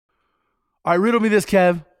All right, riddle me this,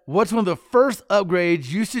 Kev. What's one of the first upgrades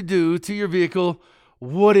you should do to your vehicle?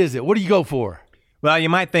 What is it? What do you go for? Well, you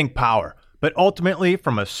might think power, but ultimately,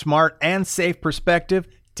 from a smart and safe perspective,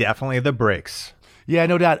 definitely the brakes. Yeah,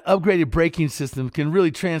 no doubt. Upgraded braking system can really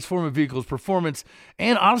transform a vehicle's performance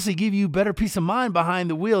and honestly give you better peace of mind behind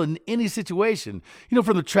the wheel in any situation. You know,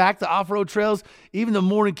 from the track to off-road trails, even the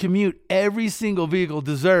morning commute, every single vehicle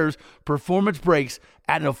deserves performance brakes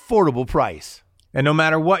at an affordable price. And no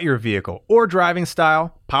matter what your vehicle or driving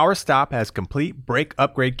style, PowerStop has complete brake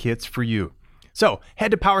upgrade kits for you. So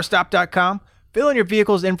head to PowerStop.com, fill in your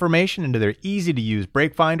vehicle's information into their easy-to-use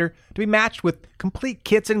brake finder to be matched with complete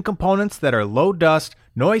kits and components that are low dust,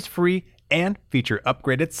 noise-free, and feature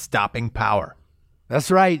upgraded stopping power.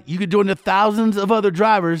 That's right. You could join the thousands of other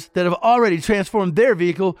drivers that have already transformed their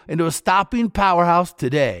vehicle into a stopping powerhouse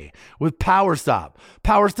today with PowerStop.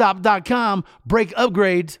 PowerStop.com, brake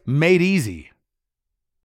upgrades made easy.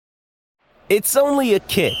 It's only a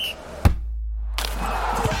kick,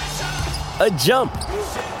 a jump,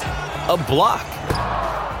 a block.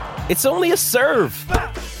 It's only a serve.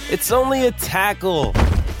 It's only a tackle,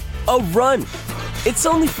 a run. It's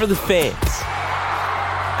only for the fans.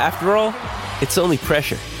 After all, it's only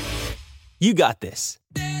pressure. You got this.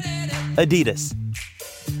 Adidas.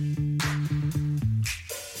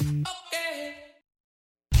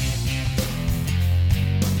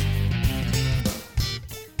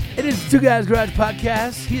 It is Two Guys Garage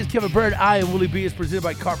Podcast. He is Kevin Bird. I am Willie B. It's presented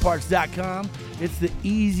by CarParts.com. It's the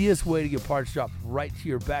easiest way to get parts dropped right to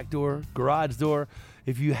your back door, garage door.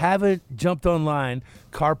 If you haven't jumped online,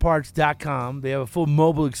 CarParts.com. They have a full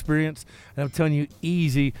mobile experience, and I'm telling you,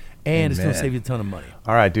 easy, and it's going to save you a ton of money.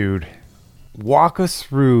 All right, dude. Walk us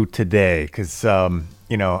through today, because, I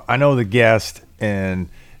know the guest, and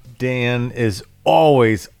Dan is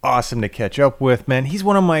always awesome to catch up with, man. He's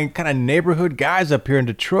one of my kind of neighborhood guys up here in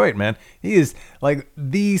Detroit, man. He is like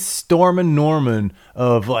the Stormin' Norman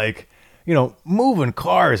of moving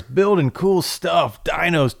cars, building cool stuff,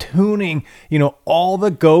 dynos, tuning, all the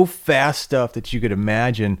go fast stuff that you could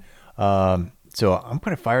imagine. So I'm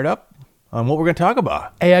kind of fired up on what we're going to talk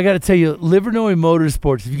about. Hey, I got to tell you, Livernois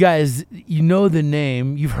Motorsports, if you guys, you know the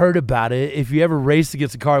name, you've heard about it. If you ever raced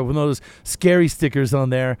against a car with one of those scary stickers on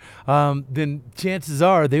there, then chances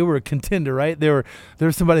are they were a contender, right? They were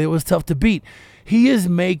somebody that was tough to beat. He is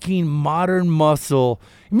making modern muscle.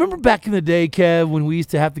 Remember back in the day, Kev, when we used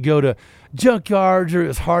to have to go to junkyards or it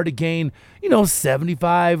was hard to gain,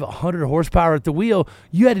 75, 100 horsepower at the wheel,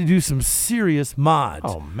 you had to do some serious mods.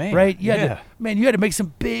 Oh, man. Right? You had to make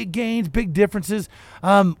some big gains, big differences.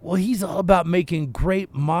 Well, he's all about making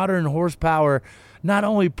great modern horsepower, not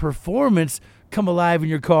only performance come alive in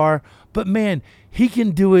your car, but man, he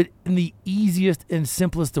can do it in the easiest and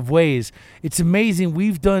simplest of ways. It's amazing.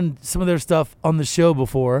 We've done some of their stuff on the show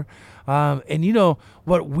before. And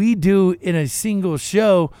what we do in a single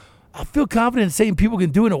show, I feel confident saying people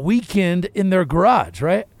can do in a weekend in their garage,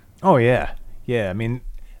 right? Oh, yeah. Yeah, I mean,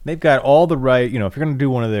 they've got all the right, if you're going to do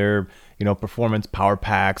one of their, performance power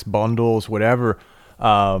packs, bundles, whatever,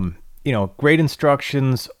 great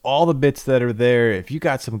instructions, all the bits that are there. If you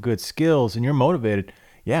got some good skills and you're motivated,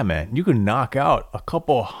 yeah, man, you can knock out a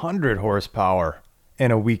couple hundred horsepower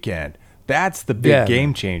in a weekend. That's the big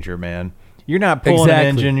game changer, man. You're not pulling an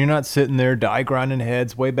engine. You're not sitting there die grinding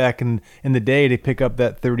heads way back in the day to pick up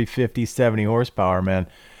that 30, 50, 70 horsepower, man.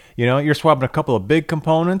 You're swapping a couple of big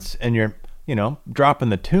components and you're, dropping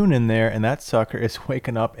the tune in there, and that sucker is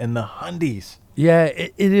waking up in the hundies. Yeah,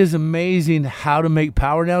 it is amazing how to make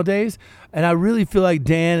power nowadays. And I really feel like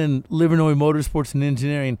Dan and Livernois Motorsports and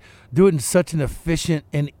Engineering do it in such an efficient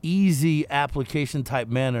and easy application type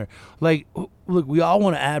manner. Like, look, we all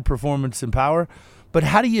want to add performance and power, but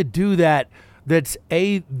how do you do that? That's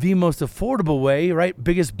the most affordable way, right?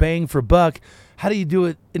 Biggest bang for buck. How do you do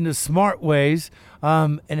it in the smart ways?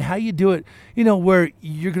 And how you do it, where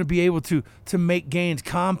you're going to be able to make gains,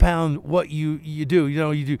 compound what you do.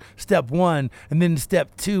 You do step 1 and then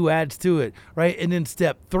step 2 adds to it, right? And then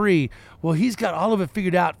step 3. Well, he's got all of it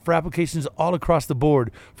figured out for applications all across the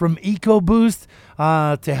board, from EcoBoost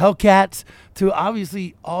to Hellcats to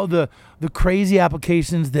obviously all the crazy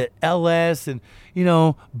applications that LS and,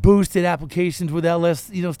 boosted applications with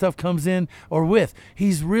LS, stuff comes in or with.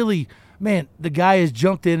 He's really... Man, the guy has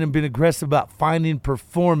jumped in and been aggressive about finding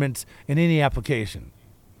performance in any application.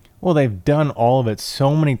 Well, they've done all of it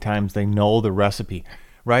so many times, they know the recipe,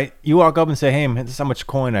 right? You walk up and say, hey, man, this is how much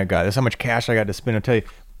coin I got. This is how much cash I got to spend. I'll tell you,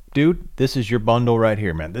 dude, this is your bundle right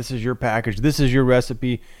here, man. This is your package. This is your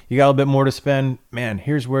recipe. You got a bit more to spend. Man,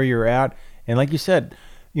 here's where you're at. And like you said,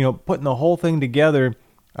 putting the whole thing together,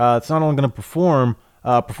 it's not only going to perform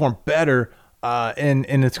better, and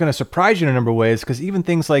it's going to surprise you in a number of ways, because even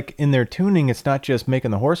things like in their tuning, it's not just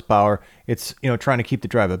making the horsepower. It's, trying to keep the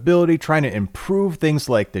drivability, trying to improve things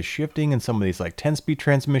like the shifting and some of these like 10-speed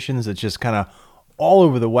transmissions. It's just kind of all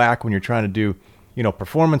over the whack when you're trying to do,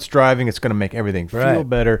 performance driving. It's going to make everything feel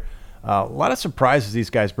better. A lot of surprises these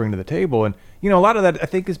guys bring to the table. And, a lot of that I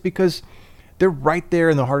think is because they're right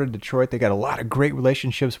there in the heart of Detroit. They got a lot of great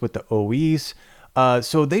relationships with the OEs.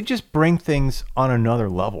 So they just bring things on another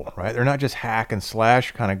level, right? They're not just hack and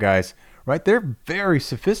slash kind of guys, right? They're very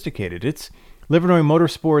sophisticated. It's Livernois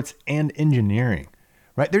Motorsports and engineering,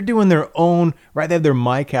 right? They're doing their own, right? They have their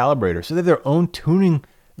My Calibrator. So they have their own tuning,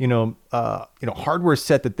 hardware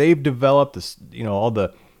set that they've developed, this, all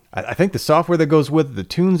the, I think the software that goes with it, the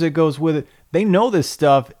tunes that goes with it. They know this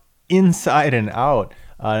stuff inside and out.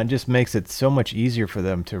 And it just makes it so much easier for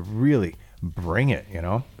them to really bring it,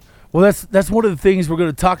 Well, that's one of the things we're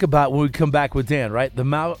going to talk about when we come back with Dan, right? The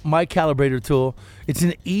My Calibrator tool. It's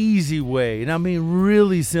an easy way, and I mean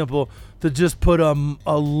really simple, to just put a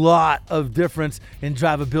lot of difference in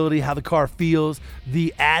drivability, how the car feels,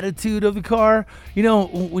 the attitude of the car.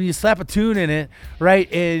 When you slap a tune in it, right,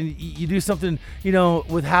 and you do something,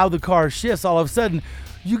 with how the car shifts, all of a sudden,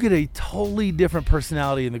 you get a totally different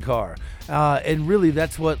personality in the car. And really,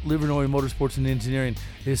 that's what Livernois Motorsports and Engineering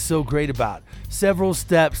is so great about. Several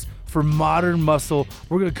steps for modern muscle.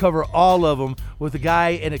 We're going to cover all of them with a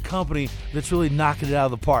guy and a company that's really knocking it out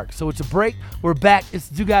of the park. So it's a break. We're back. It's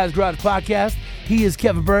the Two Guys Garage Podcast. He is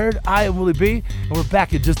Kevin Bird. I am Willie B. And we're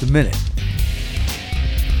back in just a minute.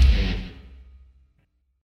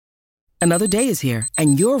 Another day is here,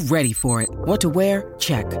 and you're ready for it. What to wear?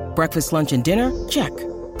 Check. Breakfast, lunch, and dinner? Check.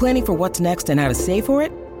 Planning for what's next and how to save for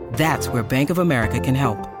it? That's where Bank of America can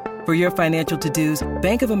help. For your financial to-dos,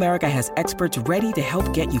 Bank of America has experts ready to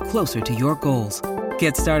help get you closer to your goals.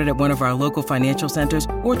 Get started at one of our local financial centers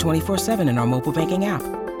or 24/7 in our mobile banking app.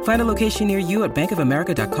 Find a location near you at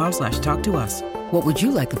bankofamerica.com/talktous. What would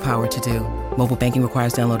you like the power to do? Mobile banking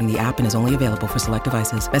requires downloading the app and is only available for select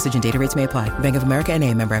devices. Message and data rates may apply. Bank of America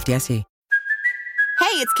N.A., member FDIC.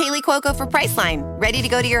 Hey, it's Kaylee Cuoco for Priceline. Ready to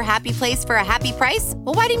go to your happy place for a happy price?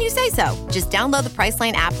 Well, why didn't you say so? Just download the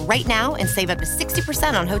Priceline app right now and save up to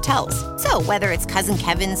 60% on hotels. So whether it's Cousin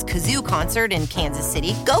Kevin's Kazoo Concert in Kansas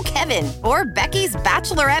City, go Kevin, or Becky's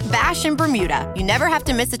Bachelorette Bash in Bermuda, you never have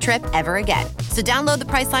to miss a trip ever again. So download the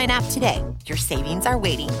Priceline app today. Your savings are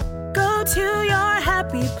waiting. Go to your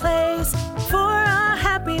happy place for a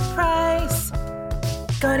happy price.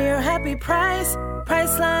 Go to your happy price,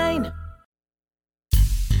 Priceline.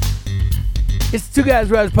 It's the Two Guys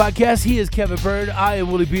Garage Podcast. He is Kevin Bird. I am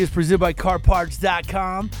Willie B. It's presented by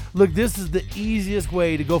CarParts.com. Look, this is the easiest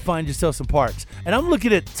way to go find yourself some parts. And I'm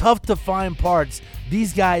looking at tough to find parts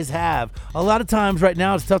these guys have. A lot of times right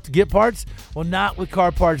now it's tough to get parts. Well, not with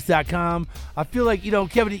CarParts.com. I feel like,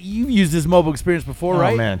 Kevin, you've used this mobile experience before,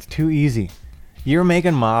 right? Oh, man, it's too easy. Year, make,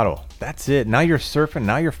 and model. That's it. Now you're surfing.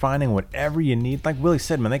 Now you're finding whatever you need. Like Willie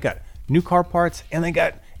said, man, they got new car parts, and they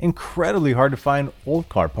got incredibly hard to find old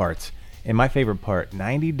car parts. And my favorite part,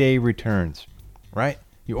 90-day returns, right?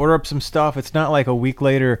 You order up some stuff. It's not like a week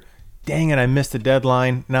later, dang it, I missed the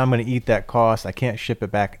deadline. Now I'm going to eat that cost. I can't ship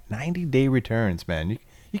it back. 90-day returns, man.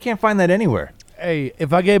 You can't find that anywhere. Hey,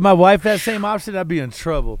 if I gave my wife that same option, I'd be in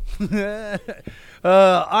trouble. All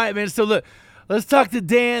right, man. So, look, let's talk to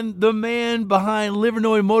Dan, the man behind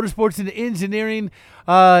Livernois Motorsports and Engineering.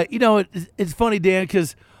 It's funny, Dan,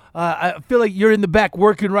 because I feel like you're in the back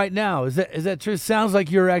working right now. Is that true? Sounds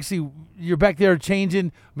like you're back there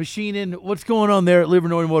changing, machining. What's going on there at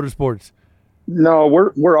Livernois Motorsports? No,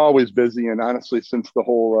 we're always busy, and honestly, since the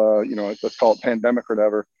whole let's call it pandemic or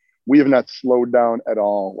whatever, we have not slowed down at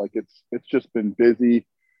all. Like it's just been busy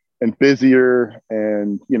and busier,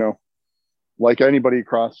 and like anybody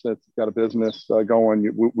across that's got a business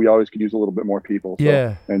going, we always could use a little bit more people. So,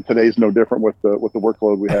 yeah. And today's no different with the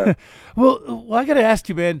workload we have. well, I got to ask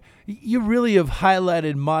you, man. You really have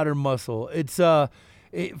highlighted modern muscle. It's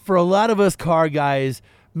for a lot of us car guys,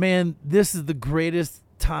 man. This is the greatest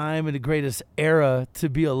time and the greatest era to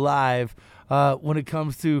be alive when it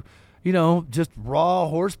comes to just raw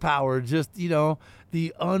horsepower. Just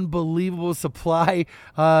the unbelievable supply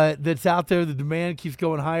that's out there. The demand keeps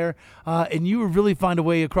going higher. And you really find a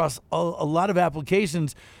way across a lot of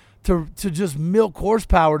applications to just milk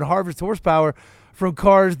horsepower and harvest horsepower from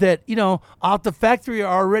cars that, off the factory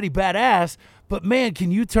are already badass, but man,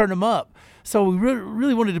 can you turn them up? So we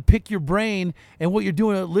really wanted to pick your brain and what you're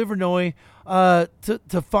doing at Livernois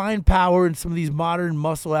to find power in some of these modern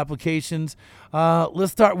muscle applications.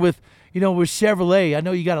 Let's start with Chevrolet. I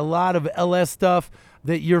know you got a lot of LS stuff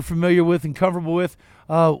that you're familiar with and comfortable with.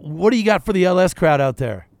 What do you got for the LS crowd out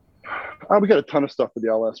there? We got a ton of stuff for the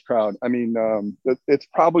LS crowd. I mean, it's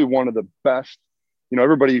probably one of the best.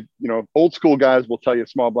 Everybody, old school guys will tell you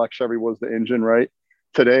small block Chevy was the engine, right?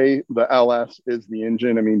 Today, the LS is the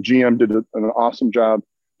engine. I mean, GM did an awesome job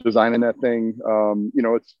designing that thing.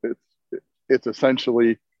 It's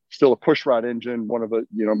essentially still a pushrod engine. One of the,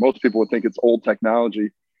 most people would think it's old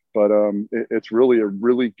technology, but it's really a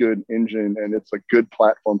really good engine, and it's a good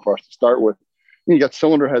platform for us to start with. You got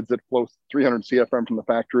cylinder heads that flow 300 CFM from the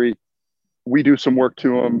factory. We do some work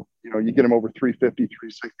to them. You get them over 350,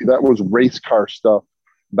 360. That was race car stuff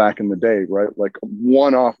back in the day, right? Like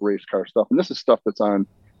one-off race car stuff. And this is stuff that's on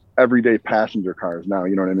everyday passenger cars now.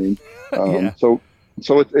 You know what I mean? Yeah. So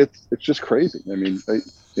it's just crazy. I mean,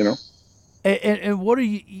 And what do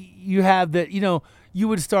you have that, you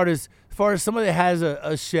would start as far as somebody that has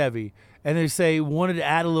a Chevy and they say wanted to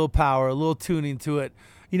add a little power, a little tuning to it,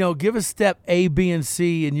 give us step A, B, and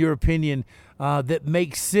C in your opinion that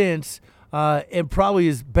makes sense and probably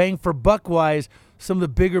is bang for buck wise some of the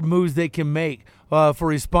bigger moves they can make for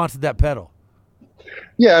response to that pedal.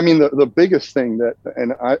 Yeah, I mean the biggest thing that,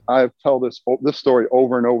 and I've told this story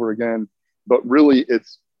over and over again, but really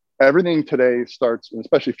it's everything today starts,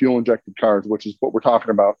 especially fuel injected cars, which is what we're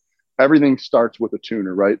talking about. Everything starts with a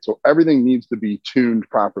tuner, right? So everything needs to be tuned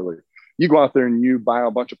properly. You go out there and you buy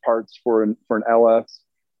a bunch of parts for an LS,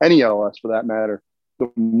 any LS for that matter.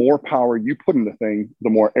 The more power you put in the thing, the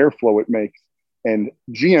more airflow it makes. And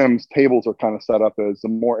GM's tables are kind of set up as the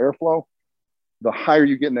more airflow, the higher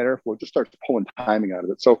you get in that airflow, it just starts pulling timing out of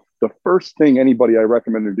it. So the first thing anybody I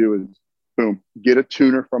recommend to do is, boom, get a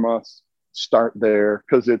tuner from us, start there,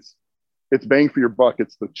 because it's bang for your buck.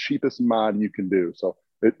 It's the cheapest mod you can do. So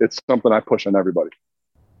it's something I push on everybody.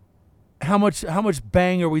 How much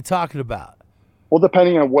bang are we talking about? Well,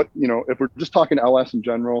 depending on what, if we're just talking LS in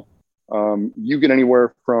general, you get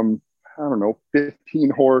anywhere from, 15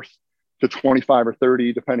 horse to 25 or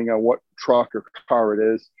 30, depending on what truck or car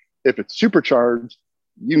it is. If it's supercharged,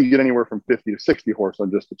 you can get anywhere from 50 to 60 horse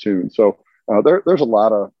on just a tune. So there's a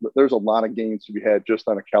lot of gains to be had just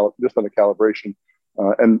on the calibration.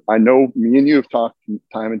 And I know me and you have talked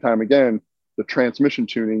time and time again, the transmission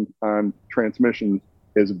tuning on transmissions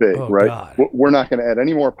is big, right? God. We're not going to add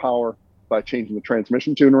any more power by changing the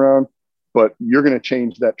transmission tune around, but you're going to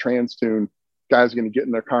change that trans tune. Guys are going to get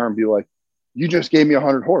in their car and be like, you just gave me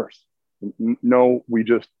 100 horse. No, we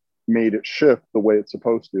just made it shift the way it's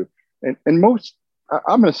supposed to. And I'm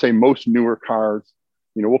going to say most newer cars,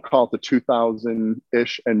 we'll call it the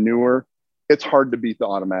 2000-ish and newer, it's hard to beat the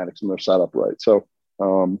automatics when they're set up right. So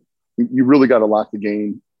you really got to lock the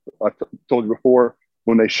gain. I told you before,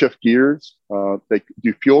 when they shift gears, they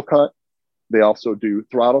do fuel cut. They also do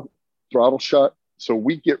throttle shut. So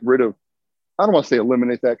we get rid of, I don't want to say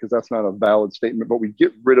eliminate that because that's not a valid statement, but we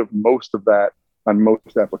get rid of most of that on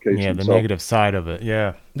most applications. Yeah, the negative side of it.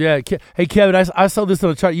 Yeah. Yeah. Hey, Kevin, I saw this on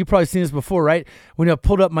the chart. You've probably seen this before, right? When I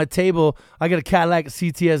pulled up my table, I got a Cadillac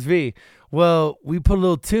CTSV. Well, we put a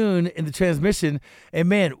little tune in the transmission, and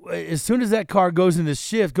man, as soon as that car goes to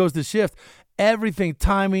shift, everything,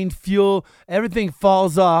 timing, fuel, everything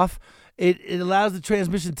falls off. It allows the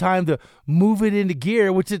transmission time to move it into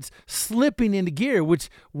gear, which it's slipping into gear, which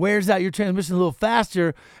wears out your transmission a little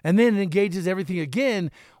faster, and then it engages everything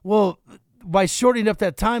again. Well, by shortening up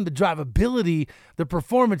that time, the drivability, the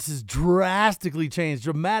performance is dramatically changed,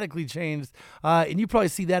 and you probably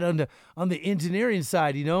see that on the engineering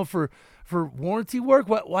side. For warranty work,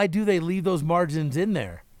 why do they leave those margins in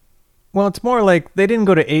there? Well, it's more like they didn't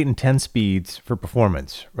go to 8 and 10 speeds for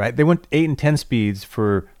performance, right? They went 8 and 10 speeds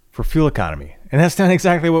for fuel economy, and that's not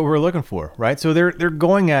exactly what we're looking for, right? So they're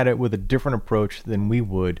going at it with a different approach than we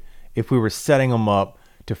would if we were setting them up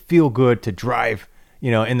to feel good, to drive,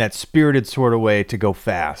 in that spirited sort of way, to go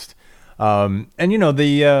fast. And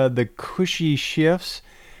the cushy shifts,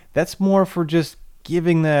 that's more for just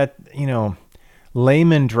giving that,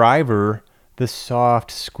 layman driver the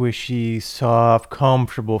soft, squishy, soft,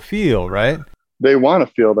 comfortable feel, right? They want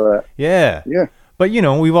to feel that. Yeah. Yeah. But,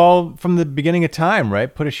 we've all, from the beginning of time,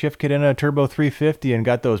 right, put a shift kit in a turbo 350 and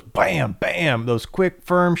got those bam, bam, those quick,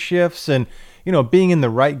 firm shifts and, being in the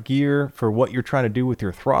right gear for what you're trying to do with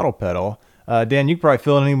your throttle pedal. Dan, you can probably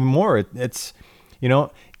feel it even more. It's,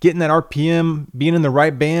 getting that RPM, being in the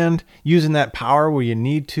right band, using that power where you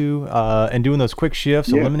need to, and doing those quick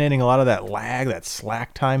shifts, eliminating a lot of that lag, that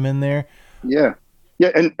slack time in there. Yeah. Yeah.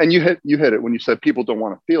 And you hit it when you said people don't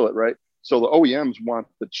want to feel it, right? So the OEMs want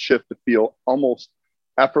the shift to feel almost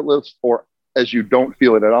effortless or as you don't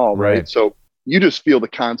feel it at all, right? So you just feel the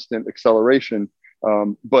constant acceleration.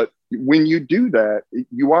 But when you do that,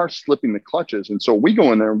 you are slipping the clutches. And so we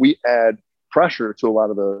go in there and we add pressure to a lot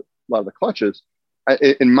of the clutches.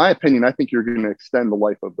 in my opinion, I think you're going to extend the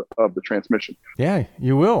life of the transmission. Yeah,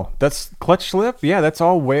 you will. That's clutch slip. Yeah, that's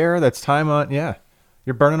all wear. That's time on. Yeah,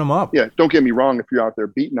 you're burning them up. Yeah, don't get me wrong. If you're out there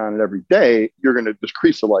beating on it every day, you're going to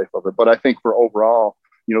decrease the life of it. But I think for overall,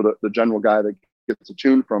 the general guy that gets a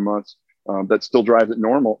tune from us that still drives it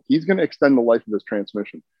normal, he's going to extend the life of his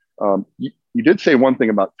transmission. You did say one thing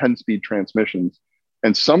about 10-speed transmissions,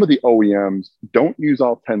 and some of the OEMs don't use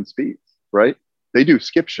all 10 speeds, right? They do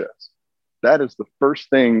skip shifts. That is the first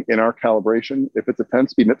thing in our calibration. If it's a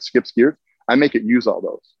 10-speed and it skips gears, I make it use all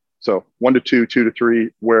those. So 1 to 2, 2 to 3,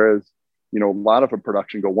 whereas, a lot of a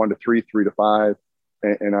production go 1 to 3, 3 to 5.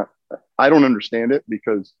 And I don't understand it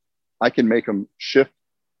because I can make them shift,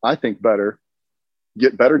 I think, better,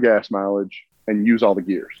 get better gas mileage, and use all the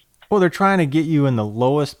gears. Well, they're trying to get you in the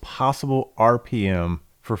lowest possible RPM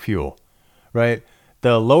for fuel, right?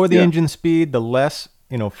 The lower the engine speed, the less,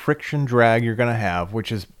 friction drag you're going to have,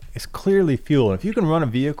 which is clearly fuel. If you can run a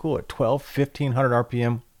vehicle at 1,500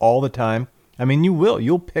 RPM all the time, I mean,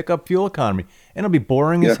 you'll pick up fuel economy, and it'll be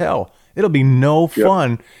boring as hell. It'll be no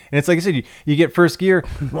fun. And it's like I said, you get first gear,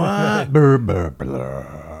 what? Brr, brr,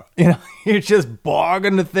 brr. You're just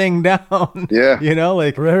bogging the thing down. Yeah.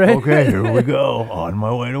 Okay, here we go. On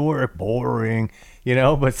my way to work. Boring.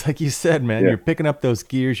 But it's like you said, man, you're picking up those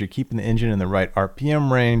gears, you're keeping the engine in the right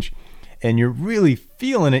RPM range, and you're really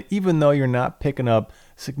feeling it, even though you're not picking up a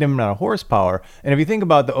significant amount of horsepower. And if you think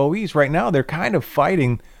about the OEs right now, they're kind of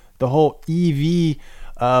fighting the whole EV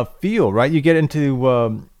feel, right? You get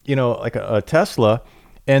into, like a Tesla,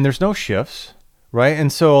 and there's no shifts, right?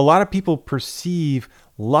 And so a lot of people perceive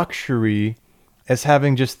luxury as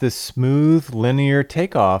having just this smooth linear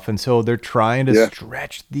takeoff, and so they're trying to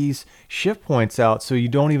stretch these shift points out so you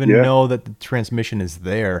don't even know that the transmission is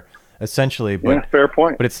there, essentially. But fair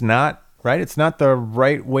point. But it's not, right? It's not the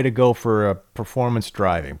right way to go for a performance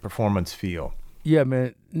driving, performance feel. Yeah,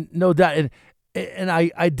 man, no doubt. And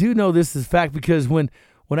I do know this is fact because when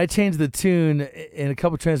I change the tune in a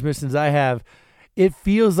couple transmissions I have, it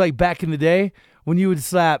feels like back in the day when you would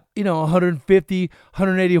slap, 150,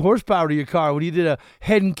 180 horsepower to your car, when you did a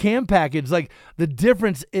head and cam package. Like, the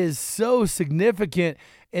difference is so significant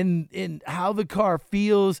in how the car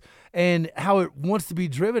feels and how it wants to be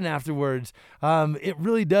driven afterwards. It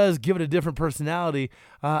really does give it a different personality.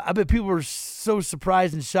 I bet people were so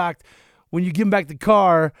surprised and shocked when you give them back the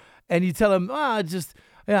car and you tell them, I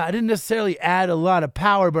didn't necessarily add a lot of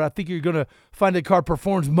power, but I think you're going to find the car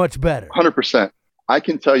performs much better. 100%. I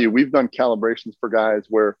can tell you, we've done calibrations for guys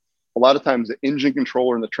where a lot of times the engine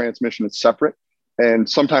controller and the transmission is separate. And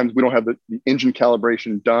sometimes we don't have the engine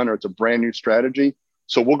calibration done, or it's a brand new strategy.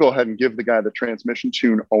 So we'll go ahead and give the guy the transmission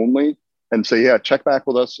tune only and say, check back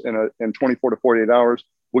with us in 24 to 48 hours.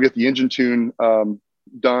 We'll get the engine tune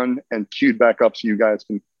done and queued back up so you guys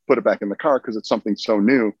can put it back in the car because it's something so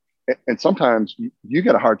new. And sometimes you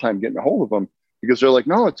get a hard time getting a hold of them because they're like,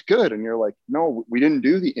 no, it's good. And you're like, no, we didn't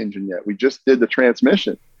do the engine yet. We just did the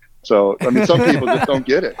transmission. So, I mean, some people just don't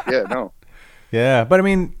get it. Yeah, no. Yeah, but I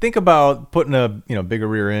mean, think about putting a bigger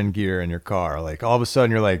rear end gear in your car. Like, all of a sudden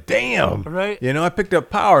you're like, damn, right? I picked up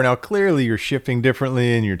power. Now clearly you're shifting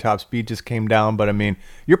differently and your top speed just came down. But I mean,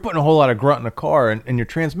 you're putting a whole lot of grunt in a car, and your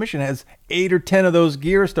transmission has 8 or 10 of those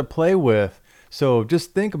gears to play with. So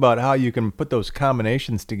just think about how you can put those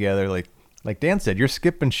combinations together. Like Dan said, you're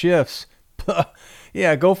skipping shifts.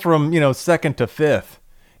 Yeah, go from second to fifth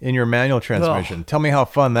in your manual transmission. Oh. Tell me how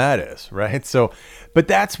fun that is, right? So, but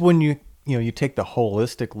that's when you take the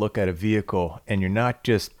holistic look at a vehicle, and you're not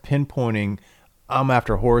just pinpointing, I'm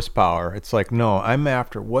after horsepower. It's like, no, I'm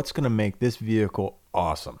after what's going to make this vehicle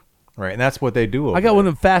awesome, right? And that's what they do. I got one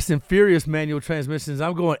of them Fast and Furious manual transmissions.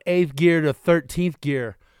 I'm going 8th gear to 13th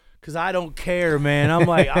gear because I don't care, man. I'm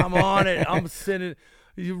like, I'm on it. I'm sending.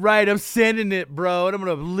 You're right, I'm sending it, bro. And I'm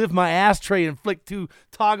going to lift my ashtray and flick 2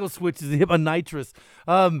 toggle switches and hit my nitrous.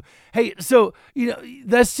 Hey, so,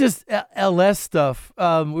 that's just LS stuff.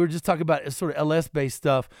 We were just talking about sort of LS-based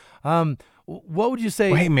stuff. What would you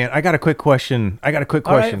say? Well, hey, man, I got a quick question. All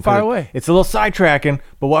right, fire away. It's a little sidetracking,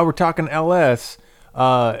 but while we're talking LS,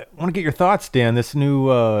 I want to get your thoughts, Dan. This new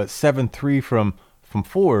 7.3 from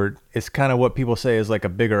Ford is kind of what people say is like a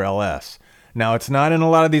bigger LS. Now, it's not in a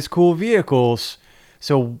lot of these cool vehicles.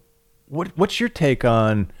 So what's your take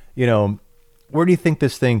on, where do you think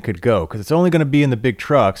this thing could go? Because it's only going to be in the big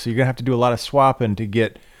trucks, so you're going to have to do a lot of swapping to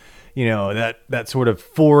get, that sort of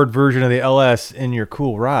Ford version of the LS in your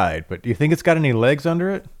cool ride. But do you think it's got any legs under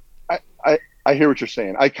it? I hear what you're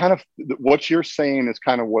saying. What you're saying is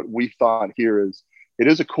kind of what we thought here is, it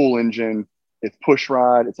is a cool engine. It's push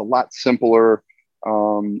rod. It's a lot simpler.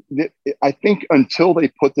 I think until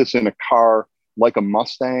they put this in a car like a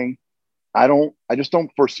Mustang, I just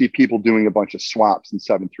don't foresee people doing a bunch of swaps in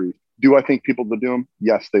 7.3. Do I think people will do them?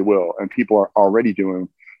 Yes, they will. And people are already doing them.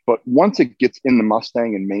 But once it gets in the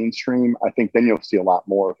Mustang and mainstream, I think then you'll see a lot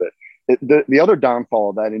more of it. The other downfall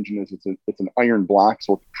of that engine is it's an iron block,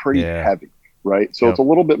 so it's pretty heavy, right? So it's a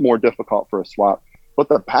little bit more difficult for a swap. But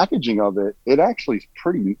the packaging of it actually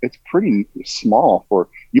is pretty small for,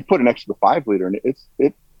 you put it next to the 5-liter, and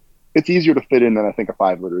it's easier to fit in than I think a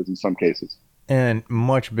 5-liter is in some cases. And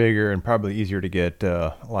much bigger and probably easier to get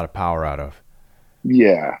a lot of power out of.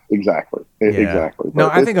 Yeah, exactly. Exactly. No,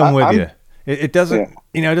 I think I'm with you. It doesn't,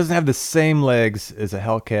 it doesn't have the same legs as a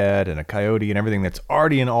Hellcat and a Coyote and everything that's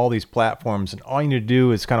already in all these platforms. And all you need to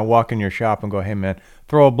do is kind of walk in your shop and go, hey, man,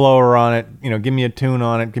 throw a blower on it, give me a tune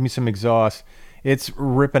on it, give me some exhaust. It's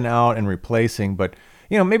ripping out and replacing. But,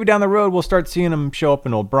 maybe down the road we'll start seeing them show up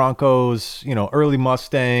in old Broncos, early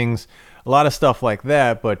Mustangs, a lot of stuff like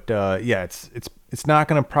that. But, it's not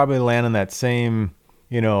going to probably land in that same,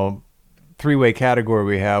 three-way category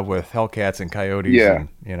we have with Hellcats and Coyotes. Yeah.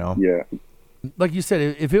 Yeah. Like you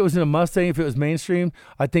said, if it was in a Mustang, if it was mainstream,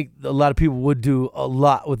 I think a lot of people would do a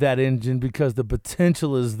lot with that engine because the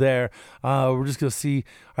potential is there. We're just going to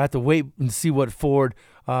have to wait and see what Ford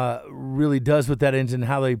really does with that engine,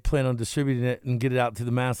 how they plan on distributing it and get it out to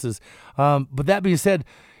the masses. But that being said,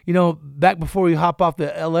 back before we hop off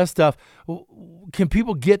the LS stuff, can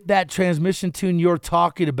people get that transmission tune you're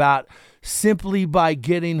talking about simply by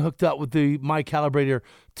getting hooked up with the My Calibrator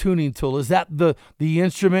tuning tool? Is that the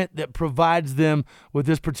instrument that provides them with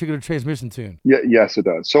this particular transmission tune? Yeah, yes, it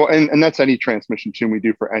does. So, and that's any transmission tune we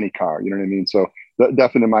do for any car. You know what I mean? So,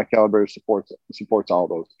 definitely My Calibrator supports all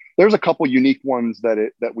those. There's a couple unique ones that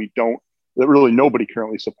really nobody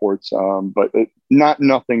currently supports, but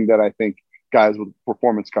nothing that I think guys with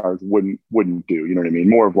performance cars wouldn't do. You know what I mean?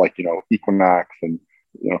 More of like Equinox and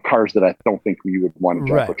cars that I don't think we would want to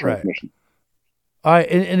drive for transmission. All right,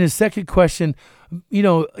 and his second question,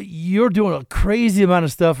 you're doing a crazy amount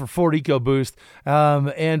of stuff for Ford EcoBoost,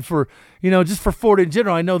 and for, just for Ford in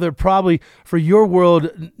general. I know they're probably, for your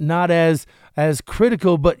world, not as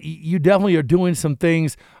critical, but you definitely are doing some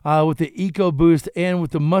things with the EcoBoost and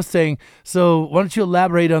with the Mustang. So why don't you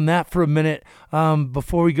elaborate on that for a minute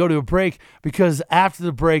before we go to a break? Because after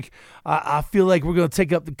the break, I feel like we're going to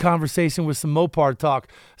take up the conversation with some Mopar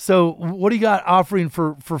talk. So what do you got offering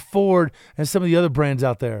for Ford and some of the other brands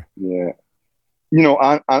out there? Yeah.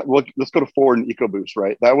 Let's go to Ford and EcoBoost,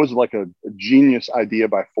 right? That was like a genius idea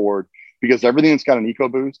by Ford, because everything that's got an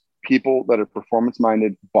EcoBoost, people that are performance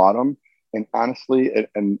minded bought them. And honestly,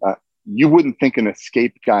 you wouldn't think an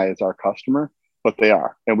Escape guy is our customer, but they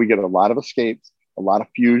are. And we get a lot of Escapes, a lot of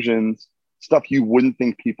Fusions, stuff you wouldn't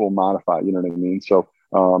think people modify. You know what I mean? So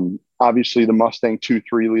obviously the Mustang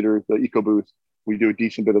 2.3 liter, the EcoBoost, we do a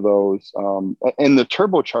decent bit of those. And the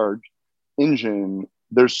turbocharged engine,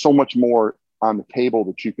 there's so much more on the table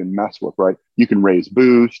that you can mess with, right? You can raise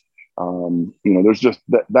boost. There's just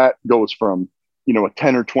that goes from, a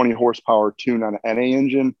 10 or 20 horsepower tune on an NA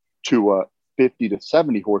engine to a 50 to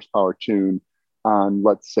 70 horsepower tune on,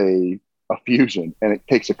 let's say, a Fusion. And it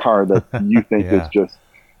takes a car that you think is just,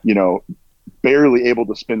 barely able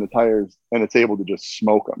to spin the tires, and it's able to just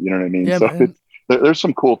smoke them. You know what I mean? Yeah, so there's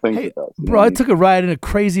some cool things with that. Bro, I took a ride in a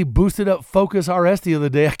crazy boosted up Focus RS the other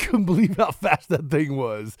day. I couldn't believe how fast that thing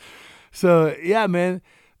was. So, yeah, man,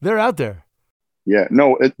 they're out there. Yeah,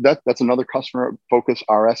 no, that's another customer, Focus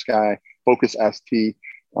RS guy, Focus ST.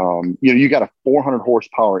 You got a 400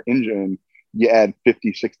 horsepower engine, you add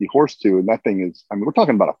 50, 60 horse to, and that thing is, we're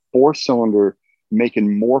talking about a 4-cylinder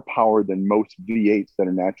making more power than most V8s that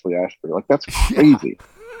are naturally aspirated. Like, that's crazy.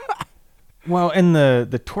 Well, and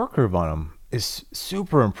the torque curve on them is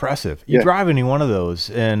super impressive. You drive any one of those,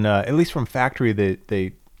 and at least from factory,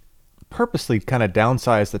 they purposely kind of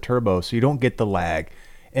downsize the turbo so you don't get the lag.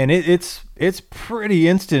 And it's pretty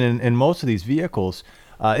instant in most of these vehicles.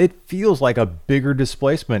 It feels like a bigger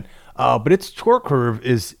displacement, but its torque curve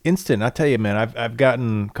is instant. I tell you, man, I've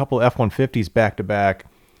gotten a couple of F-150s back to back,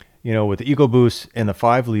 with the EcoBoost and the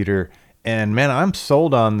 5-liter, and man, I'm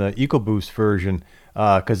sold on the EcoBoost version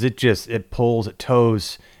because it pulls, it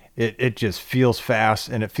tows, it just feels fast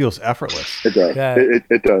and it feels effortless. It does. Yeah.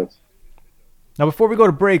 It does. Now, before we go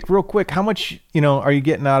to break, real quick, how much are you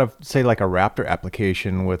getting out of, say, like a Raptor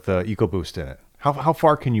application with EcoBoost in it? How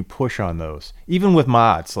far can you push on those, even with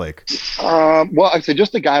mods? Like, well, I'd say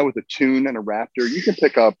just a guy with a tune and a Raptor, you can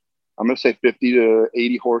pick up, I'm going to say 50 to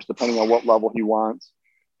 80 horse, depending on what level he wants.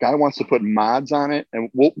 Guy wants to put mods on it, and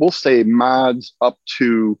we'll say mods up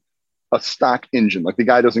to a stock engine. Like, the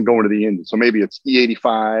guy doesn't go into the engine, so maybe it's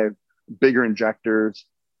E85, bigger injectors.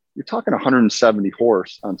 You're talking 170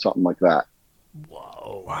 horse on something like that.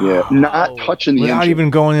 Whoa. Wow. Yeah, not touching the Without engine. even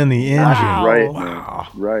going in the engine. Wow. Right, Wow.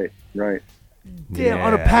 right. Damn,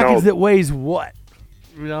 on a Yeah. package No. that weighs what?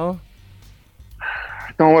 You know?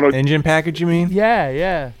 Don't want to. Engine package, you mean? Yeah,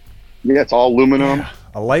 yeah. Yeah, it's all aluminum.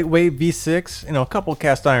 A lightweight V6, a couple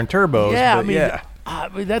cast iron turbos. Yeah, but I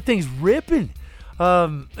mean that thing's ripping.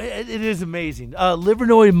 It is amazing.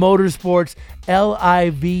 Livernois Motorsports,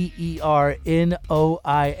 LIVERNOIS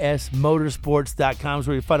Motorsports.com is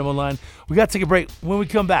where you find them online. We got to take a break. When we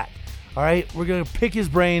come back, all right, we're going to pick his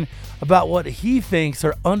brain about what he thinks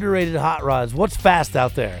are underrated hot rods. What's fast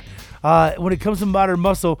out there? When it comes to modern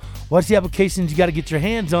muscle, what's the applications you got to get your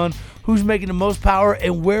hands on? Who's making the most power,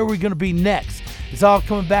 and where are we going to be next? It's all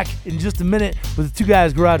coming back in just a minute with the Two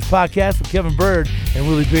Guys Garage podcast with Kevin Bird and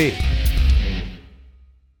Willie B.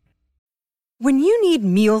 When you need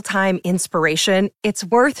mealtime inspiration, it's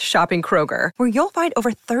worth shopping Kroger, where you'll find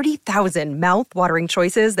over 30,000 mouth-watering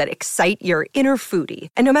choices that excite your inner foodie.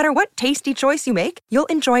 And no matter what tasty choice you make, you'll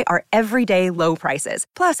enjoy our everyday low prices,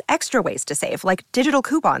 plus extra ways to save, like digital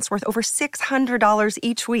coupons worth over $600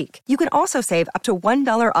 each week. You can also save up to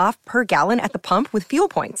 $1 off per gallon at the pump with fuel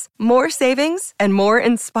points. More savings and more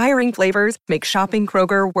inspiring flavors make shopping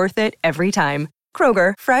Kroger worth it every time.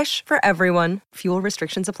 Kroger, fresh for everyone. Fuel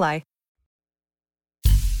restrictions apply.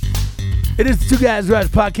 It is the Two Guys Garage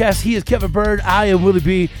podcast. He is Kevin Bird. I am Willie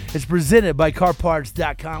B. It's presented by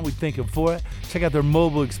CarParts.com. We thank him for it. Check out their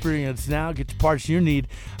mobile experience now. Get your parts you need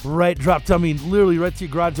right dropped. I mean, literally right to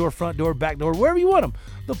your garage door, front door, back door, wherever you want them.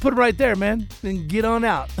 They'll put them right there, man. Then get on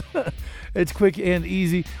out. It's quick and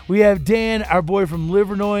easy. We have Dan, our boy from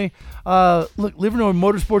Livernois. Look, Livernois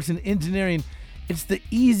Motorsports and Engineering. It's the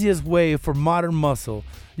easiest way for modern muscle.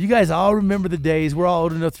 You guys all remember the days. We're all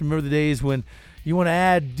old enough to remember the days when you want to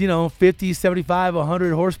add, 50, 75,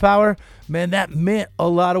 100 horsepower. Man, that meant a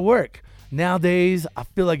lot of work. Nowadays, I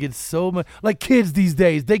feel like it's so much. Like kids these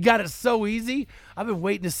days, they got it so easy. I've been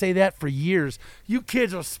waiting to say that for years. You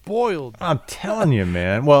kids are spoiled. I'm telling you,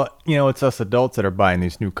 man. Well, it's us adults that are buying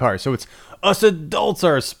these new cars. So it's us adults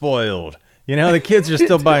are spoiled. The kids are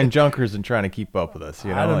still buying junkers and trying to keep up with us.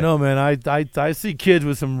 I don't know, man. I see kids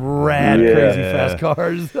with some rad, crazy fast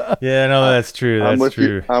cars. Yeah, no, that's true. That's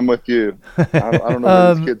true. I'm with you. I don't know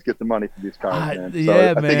where these kids get the money for these cars, man.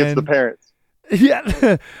 So I think it's the parents.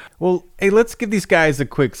 Yeah. Well, hey, let's give these guys a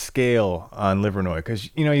quick scale on Livernois because,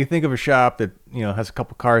 you think of a shop that, has a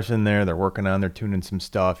couple cars in there. They're working on, they're tuning some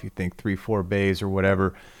stuff. You think 3-4 bays or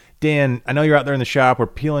whatever. Dan, I know you're out there in the shop. We're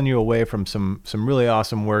peeling you away from some really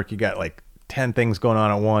awesome work. You got like 10 things going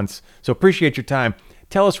on at once. So appreciate your time.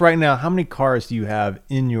 Tell us right now, how many cars do you have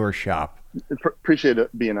in your shop? Appreciate it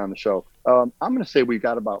being on the show. I'm going to say we've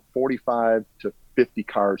got about 45 to 50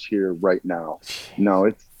 cars here right now. No,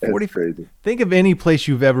 it's crazy. Think of any place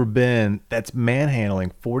you've ever been that's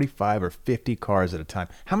manhandling 45 or 50 cars at a time.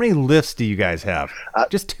 How many lifts do you guys have?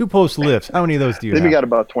 Just two post lifts. How many of those do you have? We got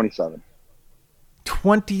about 27.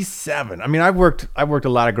 27. I mean, I've worked a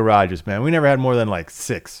lot of garages, man. We never had more than like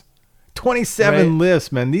 6. 27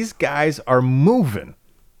 lifts, man. These guys are moving.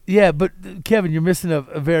 Yeah, but Kevin, you're missing a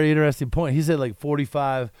very interesting point. He said like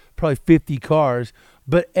 45, probably 50 cars,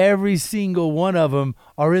 but every single one of them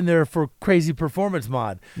are in there for crazy performance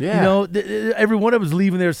mod. Yeah. Every one of them is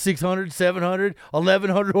leaving there 600, 700,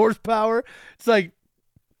 1,100 horsepower. It's like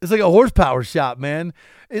a horsepower shop, man.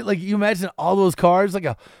 Like you imagine all those cars, like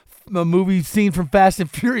a movie scene from Fast and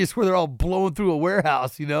Furious where they're all blowing through a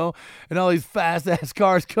warehouse, and all these fast-ass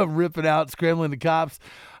cars come ripping out, scrambling the cops.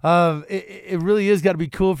 It really is got to be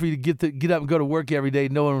cool for you to get up and go to work every day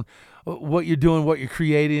knowing what you're doing, what you're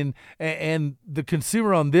creating, and the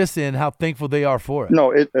consumer on this end, how thankful they are for it.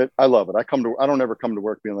 No, I love it. I don't ever come to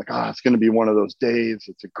work being like, it's going to be one of those days.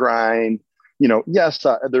 It's a grind. Yes,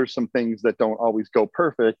 there's some things that don't always go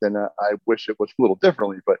perfect, and I wish it was a little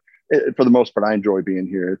differently. But for the most part, I enjoy being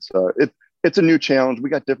here. It's a new challenge. We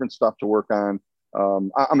got different stuff to work on.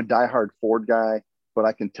 I'm a diehard Ford guy, but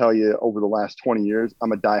I can tell you over the last 20 years,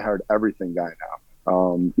 I'm a diehard everything guy now.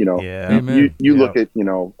 You look at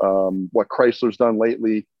what Chrysler's done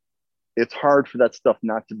lately. It's hard for that stuff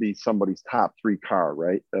not to be somebody's top 3 car,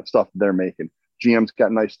 right? That stuff they're making. GM's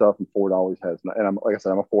got nice stuff, and Ford always has. And like I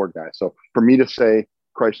said, I'm a Ford guy. So for me to say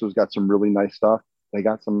Chrysler's got some really nice stuff, they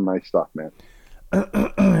got some nice stuff, man.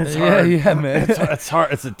 It's hard. Yeah, man. It's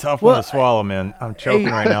hard. It's a tough one to swallow, man. I'm choking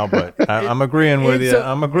right now, but I'm agreeing with you.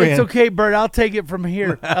 I'm agreeing. It's okay, Bert. I'll take it from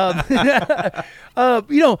here. But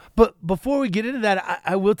before we get into that,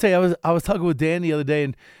 I will tell you, I was talking with Dan the other day,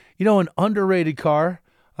 and an underrated car.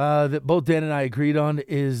 that both Dan and I agreed on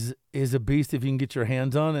is a beast if you can get your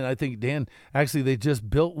hands on. And I think Dan, actually, they just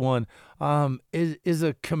built one, is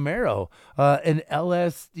a Camaro, an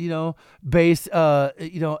LS, based, L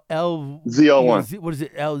ZL1. What is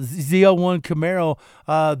it? ZL1 Camaro,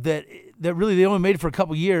 that really they only made it for a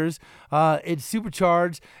couple years. It's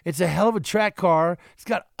supercharged. It's a hell of a track car. It's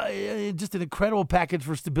got just an incredible package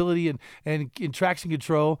for stability and traction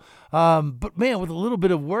control. But man, with a little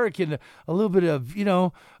bit of work and a little bit of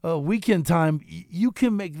weekend time, you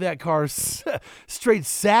can make that car straight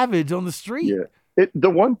savage on the street. Yeah.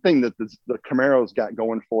 The one thing that the Camaro's got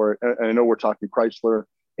going for it, and I know we're talking Chrysler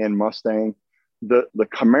and Mustang, the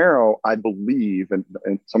Camaro, I believe, and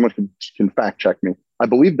someone can fact check me, I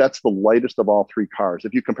believe that's the lightest of all three cars.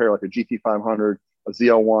 If you compare like a GT500, a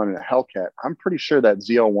ZL1, and a Hellcat, I'm pretty sure that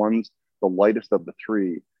ZL1's the lightest of the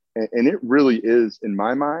three. And it really is, in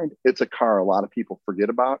my mind, it's a car a lot of people forget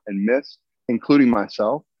about and miss, including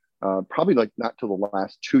myself. Probably like not till the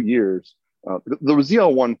last 2 years. The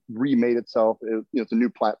ZL1 remade itself. It's a new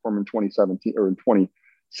platform in 2017 or in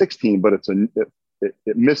 2016, but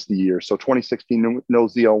it missed the year. So 2016, no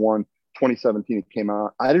ZL1. 2017 it came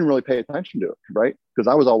out. I didn't really pay attention to it, right? Because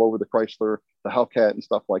I was all over the Chrysler, the Hellcat, and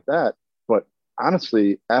stuff like that. But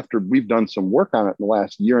honestly, after we've done some work on it in the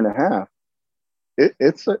last year and a half,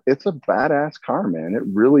 it's a badass car, man. It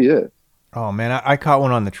really is. Oh man, I caught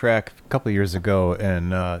one on the track a couple of years ago,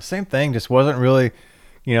 and same thing. Just wasn't really,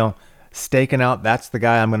 staking out. That's the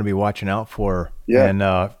guy I'm going to be watching out for. Yeah. And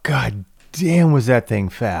God damn, was that thing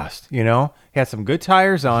fast? He had some good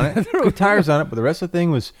tires on it, but the rest of the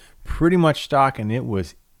thing was pretty much stock, and it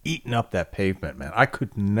was eating up that pavement, man. I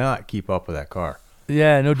could not keep up with that car.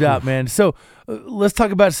 Yeah, no doubt, man. So let's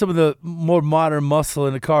talk about some of the more modern muscle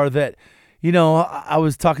in the car that, I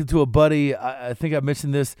was talking to a buddy. I think I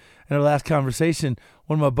mentioned this in our last conversation.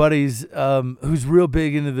 One of my buddies who's real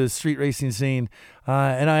big into the street racing scene,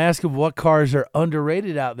 and I asked him what cars are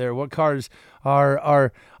underrated out there. What cars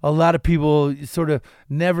are a lot of people sort of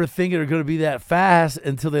never think are going to be that fast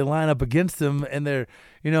until they line up against them, and they're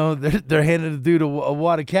handing the dude a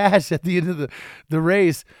wad of cash at the end of the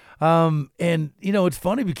race. And it's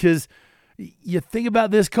funny because you think about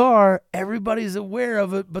this car, everybody's aware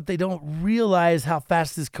of it, but they don't realize how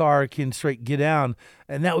fast this car can straight get down,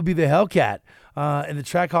 and that would be the Hellcat. And the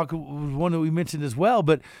Trackhawk was one that we mentioned as well,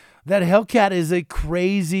 but that Hellcat is a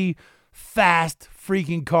crazy, fast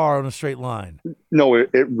freaking car on a straight line. No, it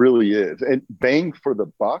really is. And bang for the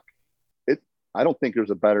buck, I don't think there's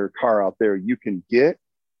a better car out there you can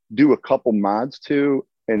do a couple mods to,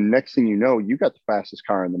 and next thing you know, you got the fastest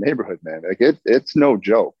car in the neighborhood, man. Like it's no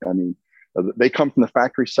joke. I mean, they come from the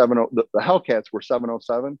factory 70. The Hellcats were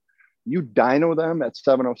 707. You dyno them at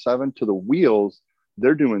 707 to the wheels,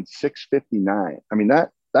 they're doing 659. I mean,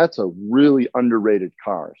 that's a really underrated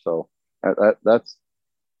car. So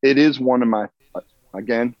it is one of my,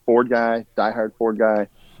 again, Ford guy, diehard Ford guy.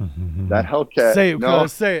 That Hellcat. Say it,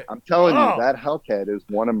 say it. I'm telling you, that Hellcat is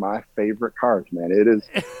one of my favorite cars, man. It is.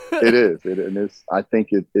 It is. I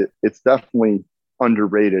think it's definitely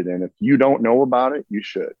underrated, and if you don't know about it, you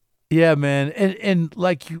should. Yeah, man. And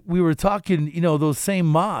like we were talking, those same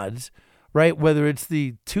mods, right? Whether it's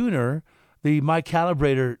the tuner, the My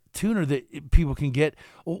Calibrator tuner that people can get,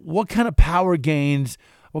 what kind of power gains,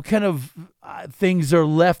 what kind of things are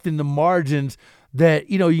left in the margins that,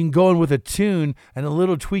 you can go in with a tune and a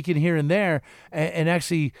little tweaking here and there and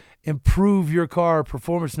actually improve your car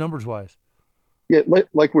performance numbers wise. Yeah,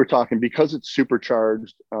 like we're talking, because it's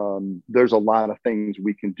supercharged, there's a lot of things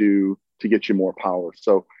we can do to get you more power.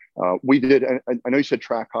 So we did, I know you said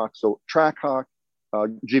Trackhawk. So Trackhawk,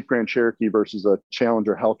 Jeep Grand Cherokee versus a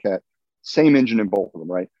Challenger Hellcat, same engine in both of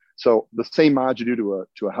them, right? So the same mod you do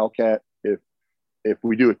to a Hellcat, if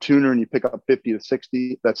we do a tuner and you pick up 50 to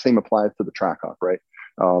 60, that same applies to the Trackhawk, right?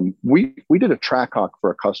 We did a Trackhawk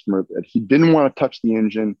for a customer that he didn't want to touch the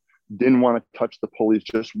engine, didn't want to touch the pulleys,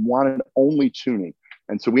 just wanted only tuning.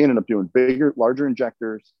 And so we ended up doing bigger, larger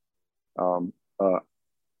injectors, E85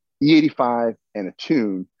 and a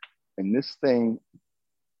tune. And this thing,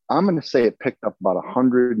 I'm going to say it picked up about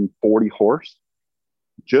 140 horse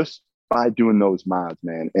just by doing those mods,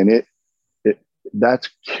 man. And that's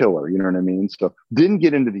killer. You know what I mean? So didn't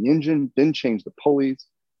get into the engine, didn't change the pulleys,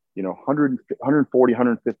 140,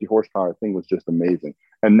 150 horsepower thing was just amazing.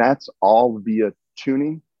 And that's all via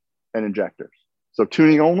tuning and injectors. So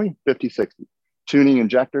tuning only 50, 60, tuning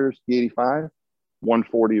injectors, E85,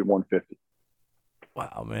 140 to 150.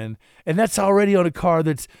 Wow, man. And that's already on a car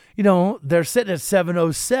that's, they're sitting at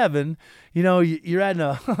 707, you're adding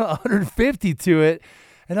 150 to it.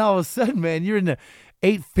 And all of a sudden, man, you're in the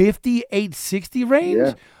 850, 860 range.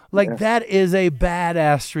 Yeah. Like that is a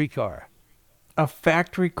badass street car. A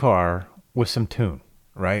factory car with some tune,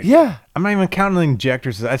 right? Yeah. I'm not even counting the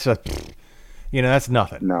injectors. That's just, that's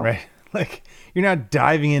nothing, No. right? Like you're not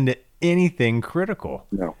diving into anything critical.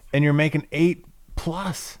 No. And you're making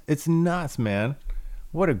 8+. It's nuts, man.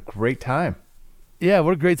 What a great time. Yeah,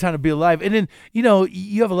 what a great time to be alive. And then,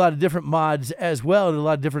 you have a lot of different mods as well, and a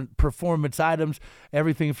lot of different performance items,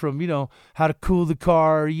 everything from, how to cool the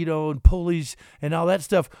car, and pulleys and all that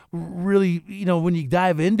stuff. Really, when you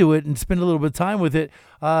dive into it and spend a little bit of time with it,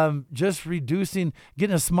 just getting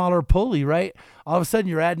a smaller pulley, right? All of a sudden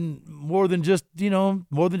you're adding more than just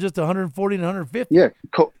 140 and 150. Yeah,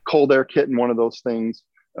 cold air kit in one of those things.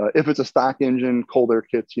 If it's a stock engine, cold air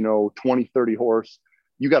kit's, 20, 30 horse.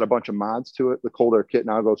 You got a bunch of mods to it. The cold air kit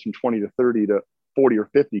now goes from 20 to 30 to 40 or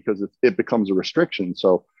 50 because it becomes a restriction.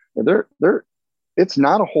 So it's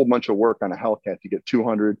not a whole bunch of work on a Hellcat to get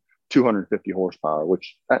 200, 250 horsepower,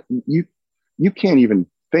 which you can't even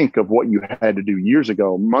think of what you had to do years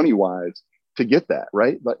ago, money-wise, to get that,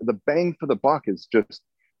 right? But the bang for the buck is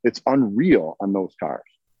it's unreal on those cars.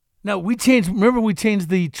 Now, we changed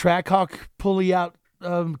the Trackhawk pulley out,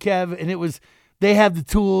 Kev, and they have the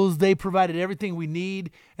tools, they provided everything we need,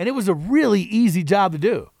 and it was a really easy job to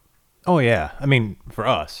do. Oh, yeah. I mean, for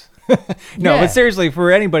us. No, but seriously,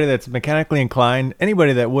 for anybody that's mechanically inclined,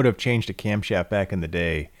 anybody that would have changed a camshaft back in the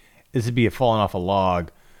day, this would be falling off a log,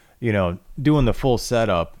 doing the full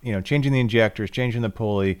setup, changing the injectors, changing the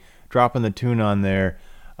pulley, dropping the tune on there.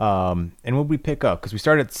 And what we pick up? Because we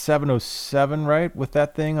started at 707, right, with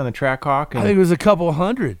that thing on the Trackhawk? I think it was a couple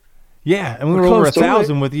hundred. Yeah, and we were over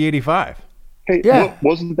 1,000 with the 85. Hey, yeah.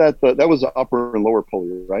 Wasn't that was the upper and lower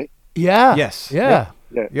pulley, right? Yeah. Yes. Yeah.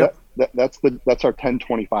 Yeah. Yep. That's our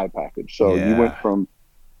 1025 package. So you went from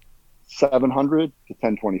 700 to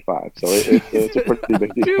 1025. So it's a pretty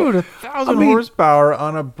big deal. Dude, 1,000 horsepower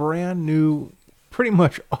on a brand new, pretty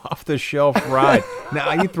much off the shelf ride.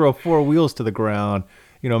 Now you throw 4 wheels to the ground,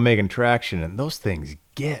 making traction, and those things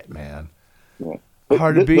man. Yeah.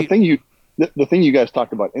 Hard to beat. The thing you guys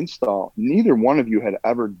talked about install, neither one of you had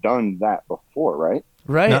ever done that before, right?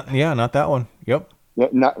 Right. Not that one. Yep.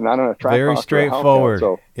 Not on a track. Very straightforward.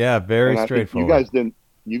 Very straightforward.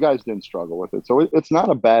 You guys didn't struggle with it. So it's not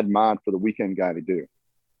a bad mod for the weekend guy to do.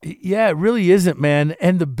 Yeah, it really isn't, man.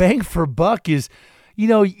 And the bang for buck is,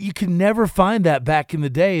 you can never find that back in the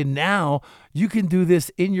day. And now you can do this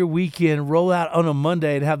in your weekend, roll out on a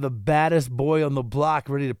Monday and have the baddest boy on the block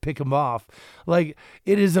ready to pick him off. Like,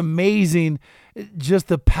 it is amazing just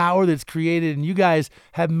the power that's created. And you guys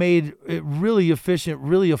have made it really efficient,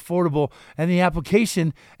 really affordable, and the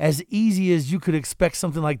application as easy as you could expect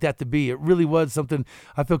something like that to be. It really was something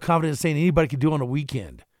I feel confident in saying anybody could do on a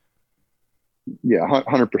weekend. Yeah,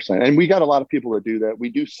 100%. And we got a lot of people that do that. We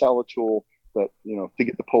do sell a tool that, to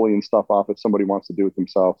get the pulley and stuff off if somebody wants to do it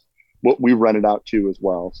themselves. We rent it out too as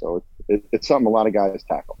well. So it's something a lot of guys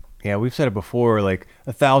tackle. Yeah, we've said it before, like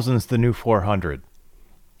 1,000's the new 400.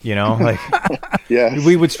 Like yes.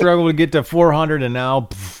 We would struggle to get to 400 and now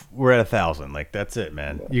we're at 1,000. Like that's it,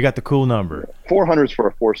 man. Yeah. You got the cool number. 400 is for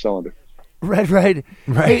a 4-cylinder. Right.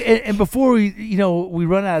 Hey, and before we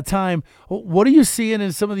run out of time, what are you seeing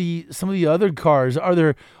in some of the other cars? Are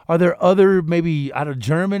there other maybe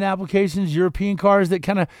German applications, European cars that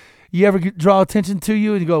kind of you ever draw attention to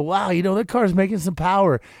you and you go, wow, that car's making some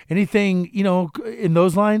power? Anything in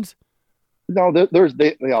those lines? No,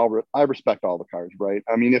 I respect all the cars, right?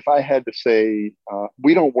 I mean, if I had to say,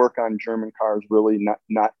 we don't work on German cars really,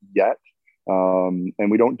 not yet, and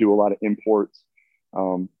we don't do a lot of imports.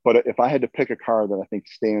 But if I had to pick a car that I think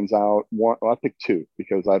stands out, I'll pick 2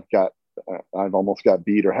 because I've almost got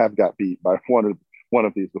beat or have got beat by one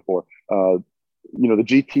of these before.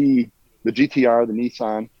 The GTR, the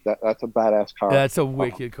Nissan, that's a badass car. That's a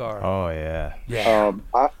wicked car. Oh yeah. Yeah.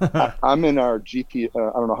 I'm in our GT.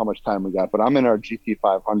 I don't know how much time we got, but I'm in our GT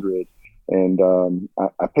 500, and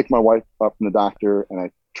I picked my wife up from the doctor, and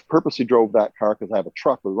I purposely drove that car because I have a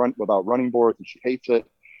truck without running boards, and she hates it.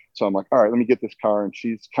 So I'm like, all right, let me get this car. And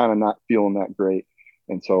she's kind of not feeling that great.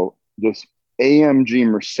 And so this AMG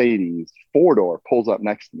Mercedes 4-door pulls up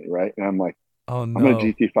next to me, right? And I'm like, oh, no. I'm in a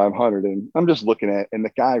GT 500. And I'm just looking at it. And the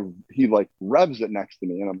guy, he like revs it next to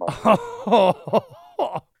me. And I'm like,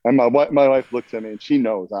 and my wife looks at me and she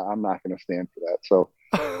knows I'm not going to stand for that. So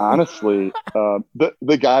honestly,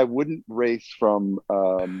 the guy wouldn't race from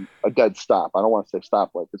a dead stop. I don't want to say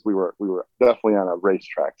stoplight because we were definitely on a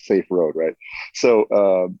racetrack, safe road, right?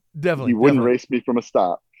 So he wouldn't race me from a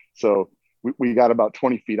stop. So we got about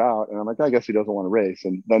 20 feet out, and I'm like, I guess he doesn't want to race.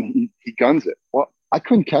 And then he guns it. Well, I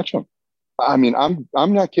couldn't catch him. I mean,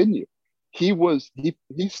 I'm not kidding you. He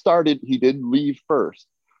did leave first,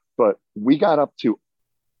 but we got up to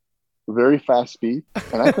very fast speed,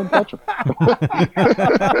 and I couldn't touch them.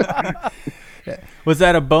 Was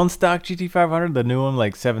that a bone stock GT500, the new one,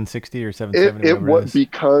 like 760 or 770? It was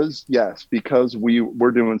because we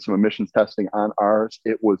were doing some emissions testing on ours.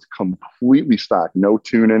 It was completely stock, no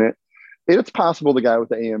tune in it. It's possible the guy with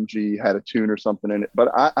the AMG had a tune or something in it, but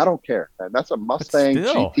I don't care. Man. That's a Mustang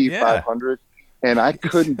GT500, and I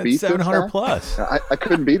couldn't beat 700 plus. I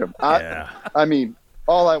couldn't beat him. I mean,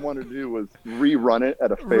 all I wanted to do was rerun it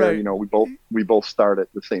at a fair. Right. You know, we both start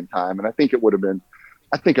at the same time, and I think it would have been.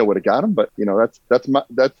 I think I would have got him, but you know, that's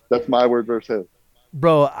my word versus his.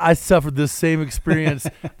 Bro, I suffered this same experience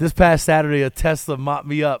this past Saturday. A Tesla mopped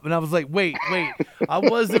me up, and I was like, "Wait, I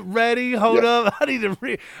wasn't ready. Hold up, I need a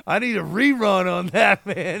rerun on that,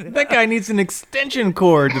 man." That guy needs an extension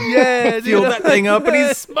cord to fuel that thing up, and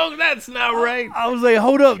he's smoked. That's not right. I was like,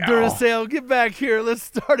 "Hold up, Duracell, get back here. Let's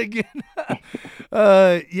start again."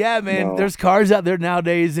 Yeah, man. No. There's cars out there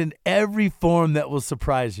nowadays in every form that will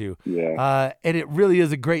surprise you. Yeah. And it really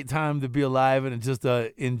is a great time to be alive and just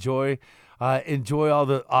enjoy all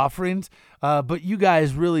the offerings. But you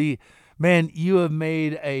guys really, man, you have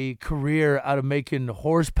made a career out of making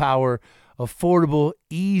horsepower affordable,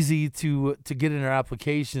 easy to get in our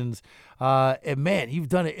applications. And man, you've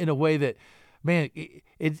done it in a way that, man,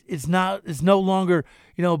 it's no longer,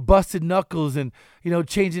 you know, busted knuckles and, you know,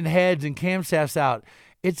 changing heads and camshafts out.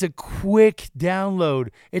 It's a quick download.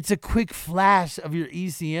 It's a quick flash of your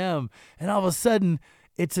ECM. And all of a sudden,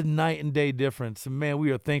 it's a night and day difference. And man,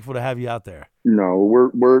 we are thankful to have you out there. No,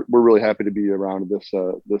 we're really happy to be around this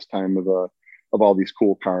time of all these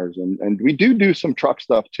cool cars, and we do some truck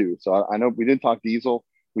stuff too. So I know we didn't talk diesel.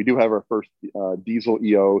 We do have our first diesel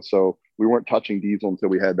EO, so we weren't touching diesel until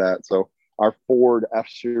we had that. So our Ford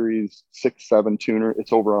F-Series 6.7 tuner,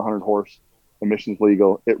 it's over 100 horse, emissions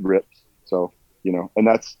legal. It rips. So you know, and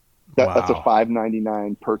that's a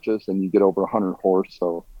 $599 purchase, and you get over 100 horse.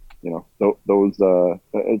 So you know, those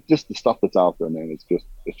just the stuff that's out there, man.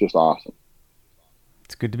 It's just awesome.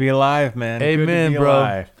 It's good to be alive, man. Amen, bro.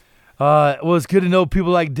 Alive. Well, it's good to know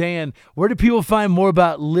people like Dan. Where do people find more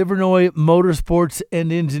about Livernois Motorsports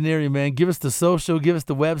and Engineering, man? Give us the social, give us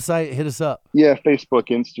the website, hit us up. Yeah, Facebook,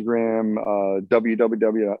 Instagram,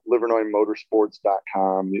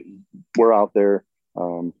 www.livernoismotorsports.com. We're out there.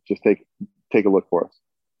 Just take a look for us.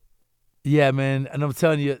 Yeah, man. And I'm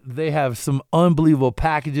telling you, they have some unbelievable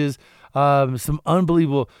packages, some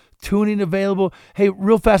unbelievable tuning available. Hey,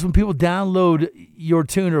 real fast, when people download your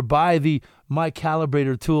tuner, buy the My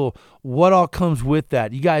Calibrator tool, what all comes with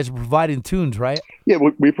that? You guys are providing tunes, right? Yeah,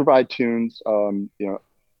 we provide tunes. You know,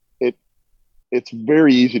 it's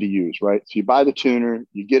very easy to use, right? So you buy the tuner,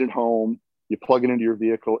 you get it home, you plug it into your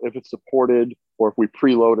vehicle. If it's supported, or if we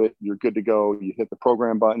preload it, you're good to go. You hit the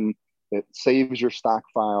program button, it saves your stock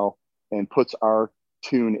file and puts our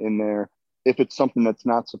tune in there. If it's something that's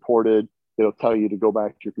not supported, it'll tell you to go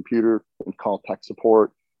back to your computer and call tech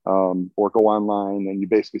support, or go online, and you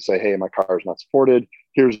basically say, hey, my car is not supported.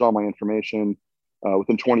 Here's all my information.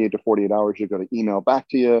 Within 28 to 48 hours, you're going to email back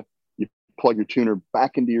to you. You plug your tuner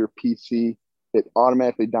back into your PC. It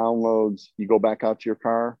automatically downloads. You go back out to your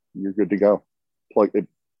car. You're good to go. Plug it.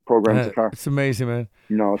 Programs the car. It's amazing, man.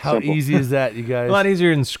 No, it's how simple. easy is that, you guys? A lot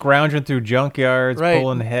easier than scrounging through junkyards, Right.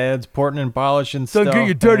 pulling heads, porting and polishing Don't stuff. get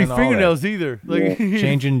your dirty man, all that. fingernails either. Like,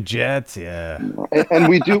 Changing jets, yeah. And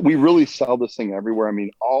we really sell this thing everywhere. I mean,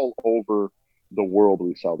 all over the world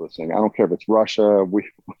we sell this thing. I don't care if it's Russia.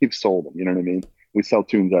 We've sold them. You know what I mean? We sell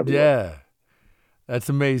tunes everywhere. Yeah. That's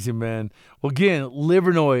amazing, man. Well, again,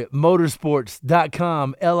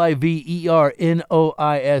 LivernoisMotorsports.com,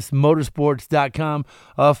 Livernois Motorsports.com.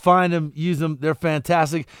 Find them, use them. They're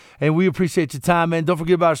fantastic. And we appreciate your time, man. Don't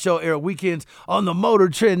forget about our show air weekends on the Motor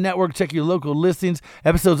Trend Network. Check your local listings.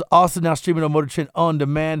 Episodes also now streaming on Motor Trend On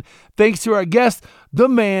Demand. Thanks to our guest, the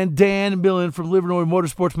man, Dan Millen from Livernois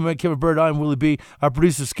Motorsports. My man, Kevin Bird. I'm Willie B. Our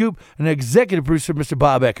producer, Scoop, and executive producer, Mr.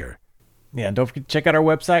 Bob Ecker. Yeah, and don't forget to check out our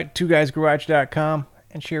website, twoguysgarage.com,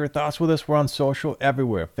 and share your thoughts with us. We're on social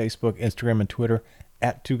everywhere, Facebook, Instagram, and Twitter,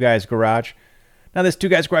 at Two Guys Garage. Now, this Two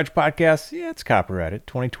Guys Garage podcast, yeah, it's copyrighted.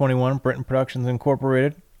 2021, Brenton Productions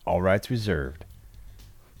Incorporated, all rights reserved.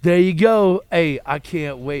 There you go. Hey, I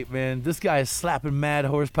can't wait, man. This guy is slapping mad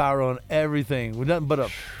horsepower on everything with nothing but a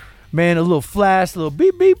little flash, a little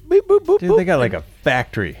beep, beep, beep, boop, boop, Dude, boop. they got like a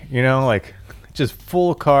factory, you know, like just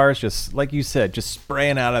full cars, just like you said, just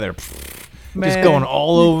spraying out of there. Just going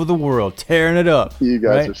all over the world, tearing it up. You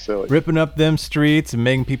guys right? are silly. Ripping up them streets and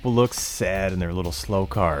making people look sad in their little slow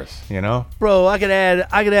cars, you know? Bro, I could add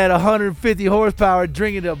 150 horsepower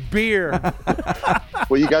drinking a beer.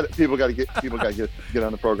 Well, people got to get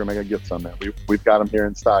on the program. I got to get some, man. We've got them here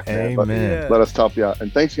in stock, man. Amen. Let us help you out.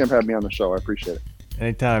 And thanks again for having me on the show. I appreciate it.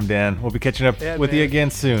 Anytime, Dan. We'll be catching up with you again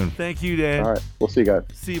soon. Thank you, Dan. All right. We'll see you guys.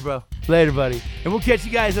 See you, bro. Later, buddy. And we'll catch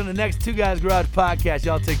you guys on the next Two Guys Garage podcast.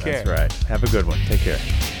 Y'all take care. That's right. Have a good one. Take care.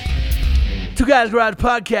 Two Guys Garage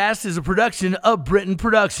Podcast is a production of Britain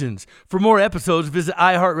Productions. For more episodes, visit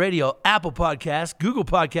iHeartRadio, Apple Podcasts, Google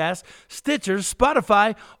Podcasts, Stitcher,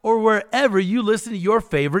 Spotify, or wherever you listen to your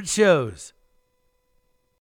favorite shows.